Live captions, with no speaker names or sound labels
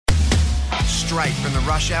straight from the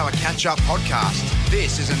Rush Hour Catch-Up podcast.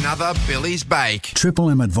 This is another Billy's Bake. Triple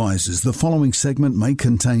M advises the following segment may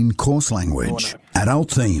contain coarse language,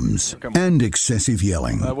 adult themes, and excessive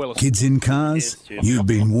yelling. Kids in cars, you've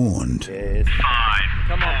been warned. 5,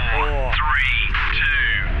 4, 3, 2,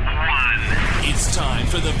 1. It's time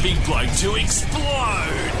for the big bloke to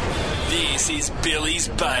explode. This is Billy's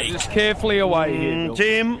Bake. Just carefully away here, Bill.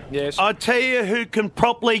 Jim, Yes. I tell you who can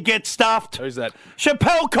properly get stuffed. Who's that?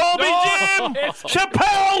 Schapelle Corby, Oh, Jim! yes.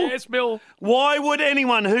 Schapelle! Yes, Bill. Why would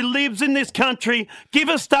anyone who lives in this country give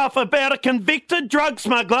a stuff about a convicted drug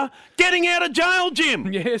smuggler getting out of jail,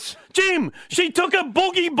 Jim? Yes. Jim, she took a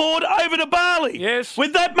boogie board over to Bali. Yes.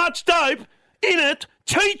 With that much dope in it,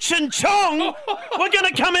 Cheech and Chong were going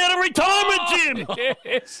to come out of retirement, Jim.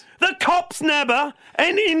 Yes. The cops nab her,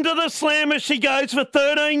 and into the slammer she goes for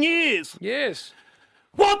 13 years. Yes.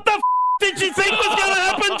 What the did you think was going to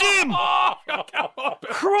happen, Jim?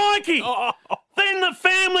 Crikey. Then the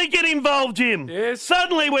family get involved, Jim. Yes.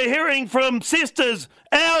 Suddenly we're hearing from sisters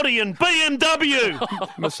Audi and BMW.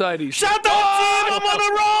 Mercedes. Shut up, Jim. I'm on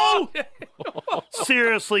a roll.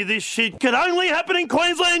 Seriously, this shit could only happen in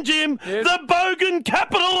Queensland, Jim. Yes. The bogan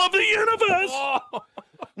capital of the universe.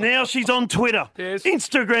 Now she's on Twitter, Yes.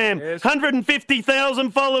 Instagram, Yes.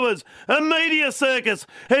 150,000 followers, a media circus.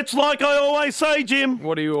 It's like I always say, Jim,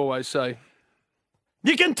 What do you always say?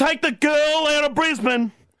 you can take the girl out of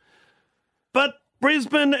Brisbane, but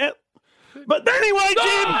Brisbane... But anyway,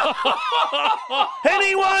 Jim,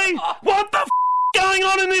 anyway, what the going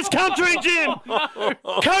on in this country, Jim?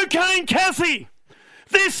 Cocaine Cassie,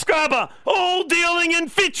 this scrubber, all dealing in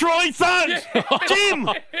Fitzroy thugs. Jim,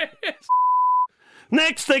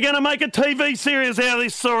 next they're going to make a TV series out of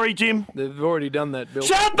this, sorry, Jim. They've already done that, Bill.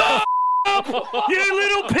 Shut the up, you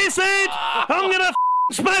little pisshead. I'm going to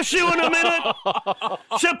smash you in a minute.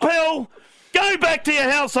 Schapelle, go back to your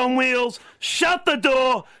house on wheels, shut the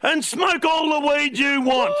door, and smoke all the weed you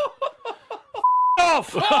want.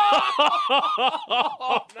 Off.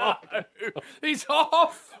 Oh, no. He's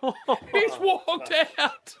off. He's walked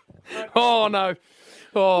out. Oh, no.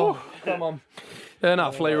 Oh, come on.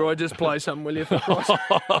 Enough, Leroy. Just play something, will you? For Christ.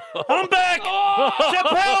 I'm back.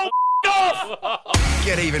 Schapelle, off.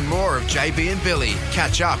 Get even more of JB and Billy.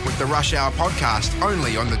 Catch up with the Rush Hour podcast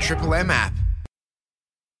only on the Triple M app.